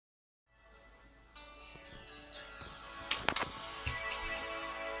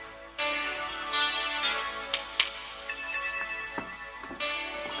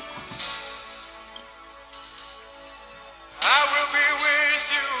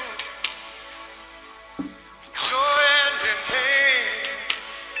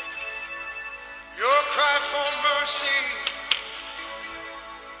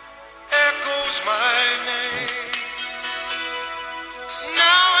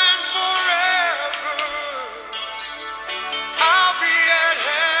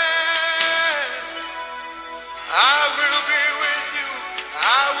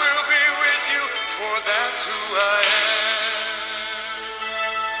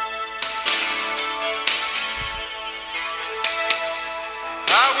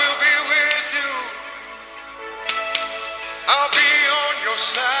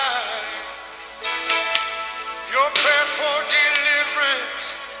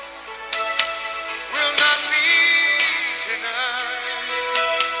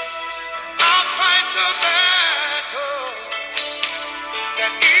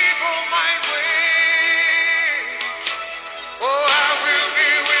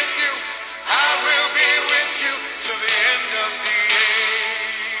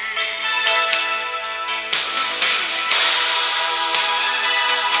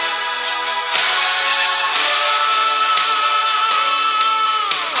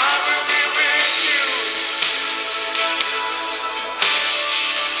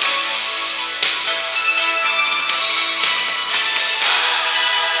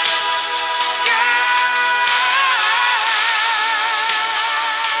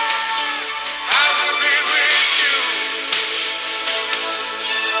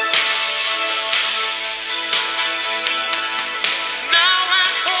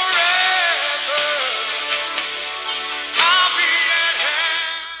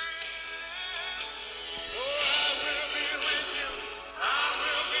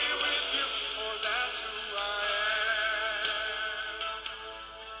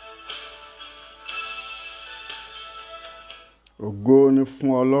Ògo ni fún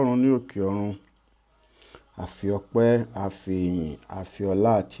Ọlọ́run ní òkè ọ̀run. Àfi ọpẹ́, àfi ìyìn, àfi ọlá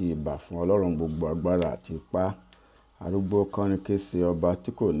àti ìbà fún Ọlọ́run gbogbo agbára àti ipá. Arúgbó kánrin kése, ọba tí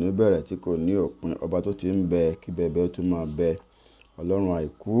kò ní bẹ̀rẹ̀ tí kò ní òpin, ọba tó ti ń bẹ kí bẹ̀bẹ̀ ó tún máa bẹ. Ọlọ́run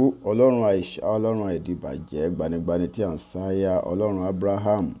àìkú, Ọlọ́run àìṣá, Ọlọ́run àìdìbàjẹ́, gbanigbani tí à ń sáyà, Ọlọ́run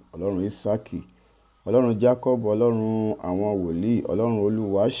Abraham, Ọlọ́run Isaki, Ọlọ́run Jacob, Ọlọ́run àwọn wòlíì, Ọlọ́run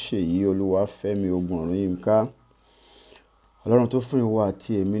Olúwaṣèyí, Olúwafẹ́mi, ogun ọ̀run yínká. Ọlọ́run tó fún ìwọ àti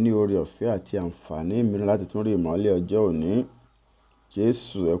èmi ní oore ọ̀fẹ́ àti àǹfààní mìíràn láti tún rí ìmọ́lẹ̀ ọjọ́ òní.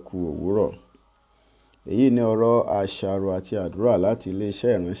 Jésù ẹ kú òwúrọ̀. Èyí ni ọ̀rọ̀ àṣàrò àti àdúrà láti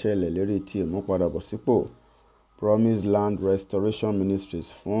iléeṣẹ́ ìránṣẹ́ ilẹ̀ lérí ti ìmúpadàbọ̀sípò Promise Land Restoration Ministries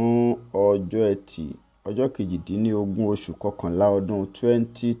fún ọjọ́ Ẹtì, ọjọ́ 18 oṣù kọkànlá ọdún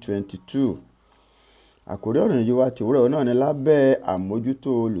 2022. Àkórí ọ̀rọ̀ yìí wá ti òwúrọ̀ náà ni lábẹ́ àmójútó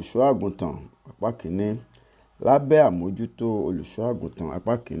olùṣọ́ àgùntàn apá kìíní. Lábẹ́ àmójútó olùṣọ́ àgùntàn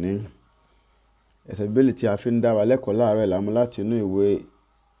apá kìíní. Ẹsẹ̀ Bíbélì tí a fi ń dá wa lẹ́kọ̀ọ́ láàárọ̀ ìlàmú láti inú ìwé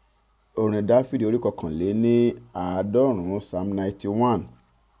orin Dáfídì orí 51 Psalm 91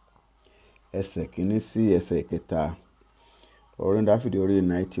 ẹsẹ̀ kìíní sí ẹsẹ̀ ìkẹta. Orin Dáfídì orí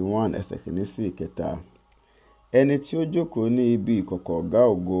 91 ẹsẹ̀ kìíní sí ìkẹta. Ẹni tí ó jókòó ní ibi ìkọ̀kọ̀ ọ̀gá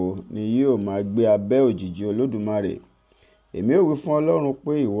ògo ni yóò máa gbé abẹ́ òjìji Olódùmarè. Èmi ó wí fún Ọlọ́run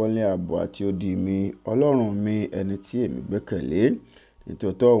pé ìwọ ni ààbò àti odi mi, Ọlọ́run mi, ẹni tí èmi gbẹ́kẹ̀lé.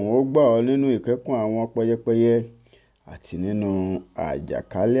 Nítòótọ́ òun ó gbà ọ́ nínú ìkẹ́kùn àwọn pẹyẹpẹyẹ àti nínú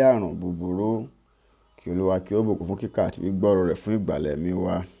àjàkálẹ̀ àrùn búburú. Kí Olúwa kí ó bùkún fún kíkà àti gbígbọ́rọ̀ rẹ̀ fún ìgbàlẹ̀ mi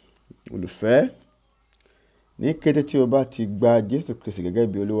wá. Olùfẹ́, ní kété tí o bá ti gba Jésù Kristi gẹ́gẹ́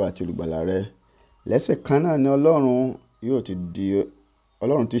bí Olúwa àti olùgbàlà rẹ, lẹ́sẹ̀ kan náà ni Ọlọ́run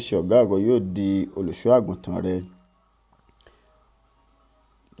tí ṣe ọ̀gá ògo yóò di olùṣọ́ àgùntàn rẹ.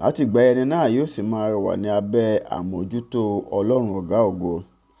 Láti ìgbà ẹni náà yóò sì máa wà ní abẹ́ àmójútó Ọlọ́run ọ̀gá ògo.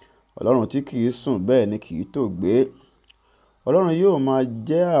 Ọlọ́run tí kì í sùn bẹ́ẹ̀ ni kì í tòògbé. Ọlọ́run yóò máa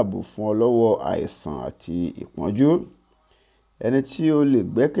jẹ́ ààbò fún ọ lọ́wọ́ àìsàn àti ìpọ́njú. Ẹni tí o lè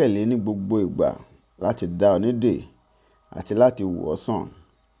gbẹ́kẹ̀lé ní gbogbo ìgbà láti dá ọ nídè àti láti wò ọ́ sàn.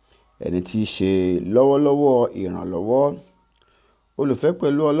 Ẹni tí í ṣe lọ́wọ́lọ́wọ́ ìrànlọ́wọ́. Olùfẹ́,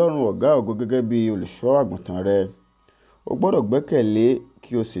 pẹ̀lú Ọlọ́run ọ̀gá ògo gẹ́gẹ́ bí olùṣọ́ àgùntàn rẹ, o gbọ́dọ̀ gbẹ́kẹ̀lé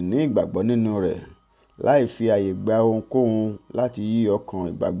kí o sì ní ìgbàgbọ́ nínú rẹ̀ láì fi àyè gba ohunkóhun láti yí ọkàn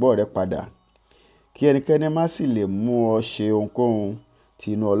ìgbàgbọ́ rẹ padà. Kí ẹnikẹ́ni má sì lè mú ọ ṣe ohunkóhun tí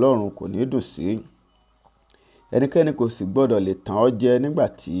inú Ọlọ́run kò ní dùn sí. Ẹnikẹ́ni kò sì gbọ́dọ̀ lè tàn ọ́ jẹ nígbà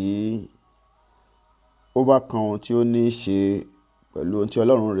tí ó bá kan ohun tí ó ní í ṣe pẹ̀lú ohun tí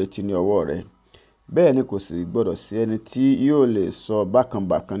Ọlọ́run retí ní ọwọ́ rẹ. Bẹ́ẹ̀ ni kò sì gbọ́dọ̀ sí ẹni tí yóò lè sọ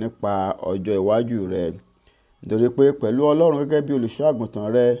bákanbàkan nípa ọjọ́ iwájú rẹ. Nítorí pé pẹ̀lú Ọlọ́run gẹ́gẹ́ bí olùṣọ́ àgùntàn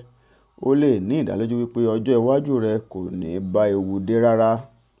rẹ, ó lè ní ìdálójú wípé ọjọ́ iwájú rẹ kò ní bá ewu dé rárá.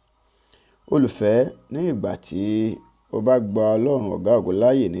 Olùfẹ́, ní ìgbà tí o bá gba Ọlọ́run ọ̀gá ògo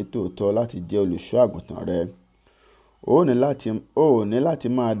láàyè ní tòótọ́ láti jẹ́ olùṣọ́ àgùntàn rẹ, ó ní láti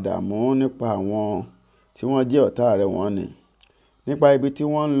máa dààmú nípa àwọn tí wọ́n jẹ́ ọ̀tá rẹ wọ́n ni, nípa ibi tí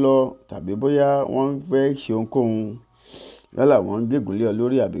wọ́n ń lọ tàbí bóyá wọ́n fẹ́ ṣe ohunkóhun, yálà wọ́n ń gégùn lé ọ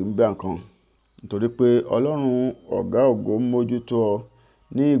lórí àbí ń bá nǹkan. Nítorí pé Ọlọ́run ọ̀gá ògo ń mójútó ọ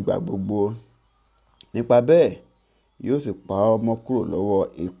ní ìgbà gbogbo. Nípa bẹ́ẹ̀, yóò sì pa ọ́ mọ́ kúrò lọ́wọ́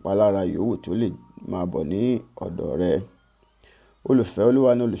ìpalára yòówù tí ó lè máa bọ̀ ní ọ̀dọ̀ rẹ. Olùfẹ́,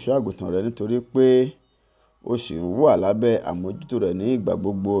 Olúwa ni olùṣọ́ àgùntàn rẹ nítorí pé ó sì ń wà lábẹ́ àmójútó rẹ̀ ní ìgbà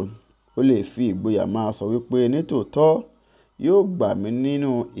gbogbo. Ó lè fi ìgboyà máa sọ wípé nítòótọ́ yóò gbà mí nínú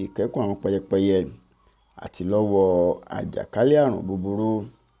ìkẹ́kùn àwọn pẹyẹpẹyẹ àti lọ́wọ́ àjàkálẹ̀ àrùn búburú.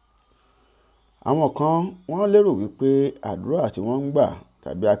 Àwọn kan wọ́n lérò wípé àdúrà tí wọ́n ń gbà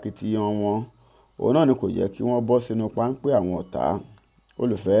tàbí akitiyan wọn, òun náà ni kò jẹ́ kí wọ́n bọ́ sínú páńpẹ́ àwọn ọ̀tá.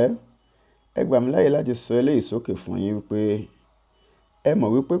 Olùfẹ́, ẹ gbà mí láyè láti sọ eléyìí sókè fún yín wípé ẹ mọ̀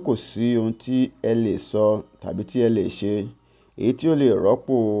wípé kò sí ohun tí ẹ lè sọ tàbí tí ẹ lè ṣe èyí tí ó lè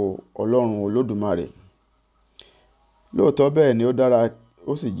rọ́pò Ọlọ́run Olódùmarè. Lóòótọ́ bẹ́ẹ̀ ni ó dára,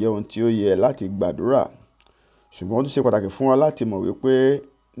 ó sì jẹ́ ohun tí ó yẹ láti gbàdúrà. Ṣùgbọ́n ó tún ṣe pàtàkì fún wa láti mọ̀ wípé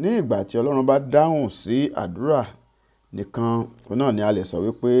ní ìgbà tí Ọlọ́run bá dáhùn sí àdúrà nìkan, òun náà ni a lè sọ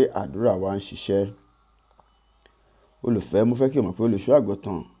wípé àdúrà wa ń ṣiṣẹ́. Olùfẹ́, mo fẹ́ kí o mọ̀ pé olùṣọ́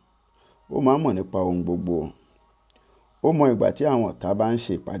àgùntàn ó máa ń mọ̀ nípa ohun gbogbo. Ó mọ ìgbà tí àwọn ọ̀tá bá ń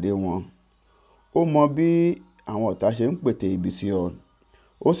ṣe ìpàdé wọn. Ó mọ bí àwọn ọ̀tá ṣe ń pète ibi sí ọ.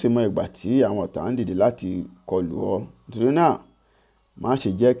 Ó sì mọ ìgbà tí àwọn ọ̀tá ń dìde láti kọlù ọ. Nítorí náà, má ṣe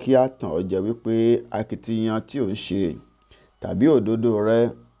jẹ́ kí a tàn ọ́ jẹ wípé akitiyan tí ò ń ṣe tàbí òdodo rẹ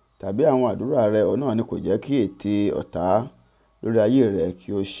tàbí àwọn àdúrà rẹ, òun náà ni kò jẹ́ kí ète ọ̀tá lórí ayé rẹ kí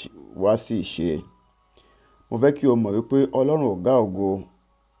ó wá sí ìṣe. Mo fẹ́ kí o mọ̀ wípé Ọlọ́run ọ̀gá ògo,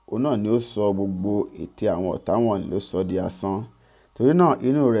 òun náà ni ó sọ gbogbo ète àwọn ọ̀tá wọn ló sọ di asán. Torí náà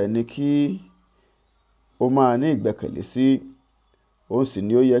inú rẹ̀ ni kí o máa ní ìgbẹ́kẹ̀lé sí, òun sì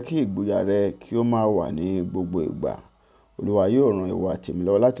ni ó yẹ kí ìgboyà rẹ kí ó máa wà ní gbogbo ìgbà. Olúwa yóò ran ìwọ àti èmi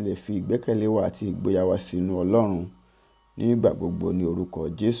lọ́wọ́ láti lè fi ìgbẹ́kẹ̀lé wa àti ìgboyà wa sínú Ọlọ́run nígbà gbogbo ní orúkọ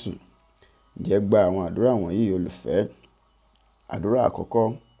Jésù. Ǹjẹ́ gba àwọn àdúrà wọ̀nyí olùfẹ́. Àdúrà àkọ́kọ́.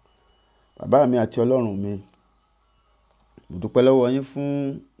 Bàbá mi àti Ọlọ́run mi, mo dúpẹ́ lọ́wọ́ yín fún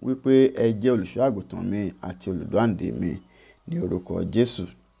wípé ẹ jẹ́ olùṣọ́ àgùntàn mi àti olùdáǹdè mi ní orúkọ Jésù.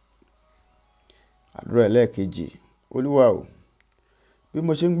 Àdúrà ẹlẹ́ẹ̀kejì. Olúwa o, bí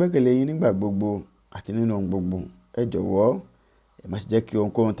mo ṣe ń gbẹ́kẹ̀lé yín nígbà gbogbo àti nínú ohun gbogbo, ẹ jọ̀wọ́ ẹ má ṣe jẹ́ kí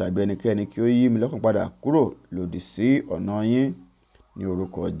ohunkóhun tàbí ẹnikẹ́ni kí ó yí mi lọ́kàn padà kúrò lòdì sí ọ̀nà yín ní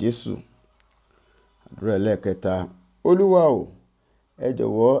orúkọ Jésù. Àdúrà ẹlẹ́ẹ̀kẹta. Olúwa o, ẹ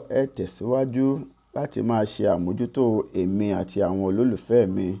jọ̀wọ́ ẹ tẹ̀síwájú láti máa ṣe àmójútó èmi àti àwọn olólùfẹ́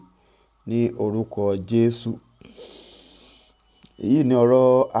mi ní orúkọ Jésù. Èyí ni ọ̀rọ̀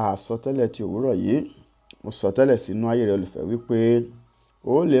àsọtẹ́lẹ̀ ti òwúrọ̀ yìí. Mo sọ tẹ́lẹ̀ sínú ayé rẹ olùfẹ́ wípé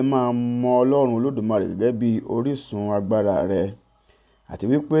ó lè máa mọ Ọlọ́run Olódùmarè gẹ́gẹ́ bí orísun agbára rẹ, àti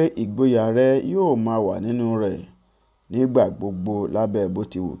wípé ìgboyà rẹ yóò máa wà nínú rẹ̀ nígbà gbogbo lábẹ́ bó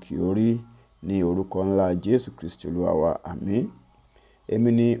ti wù kí ó rí, ní orúkọ ńlá Jésù Kristi Olúwa wa. Àmín.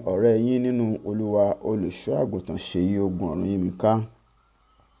 Èmi ni ọ̀rẹ́ yín nínú Olúwa, olùṣọ́ àgùntàn Ṣèyí Ogun Ọ̀rúnyìmíká.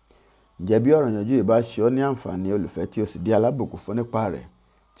 Ǹjẹ́ bí ọ̀rọ̀ ìyànjú yìí bá ṣe ọ́ ní àǹfààní olùfẹ́, tí o sì di alábùkún fún nípa rẹ̀,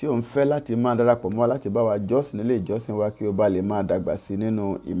 tí o ń fẹ́ láti máa darapọ̀ mọ́ wa láti bá wa jọ́sìn nílé ìjọsìn wa kí o bá lè máa dàgbà sí nínú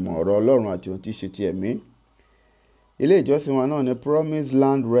ìmọ̀ ọ̀rọ̀ Ọlọ́run àti ohun tí í ṣe ti ẹ̀mí. Ilé ìjọsìn wa náà ni Promise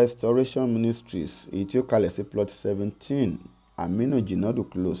Land Restoration Ministries, èyí tí ó kalẹ̀ sí plot 17 Aminu Jinadu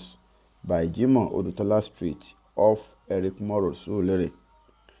Close by Jimoh Odutola Street off Eric Moro Surulere.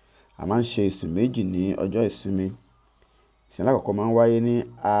 A máa ń ṣe ìsìn méjì ní ọjọ́ ìsinmi. Ìsìn alákọ̀ọ́kọ́ máa ń wáyé ní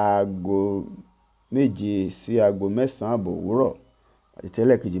aago 7 sí aago 9 àbọ̀ òwúrọ̀, àti tí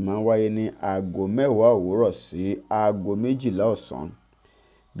ẹlẹ́ẹ̀kejì máa ń wáyé ní aago 10 òwúrọ̀ sí aago 12 ọ̀sán.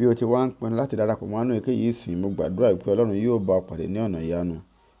 Bí o ti wá ń pinnu láti darapọ̀ mọ́ àánú èkéyìí ìsìn, mo gbàdúrà pé Ọlọ́run yóò bá ọ pàdé ní ọ̀nà ìyanu,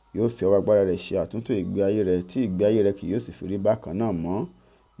 yóò fi ọwọ́ agbára rẹ̀ ṣe àtúntò ìgbé ayé rẹ, tí ìgbé ayé rẹ kì yóò sì fi rí bákan náà mọ́,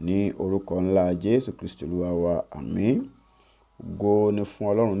 ní orúkọ ńlá Jésù Kristi Olúwa wa. Àmín. Ògo ni fún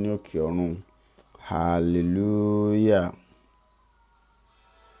Ọlọ́run ní òkè ọ̀run. Hallelujah.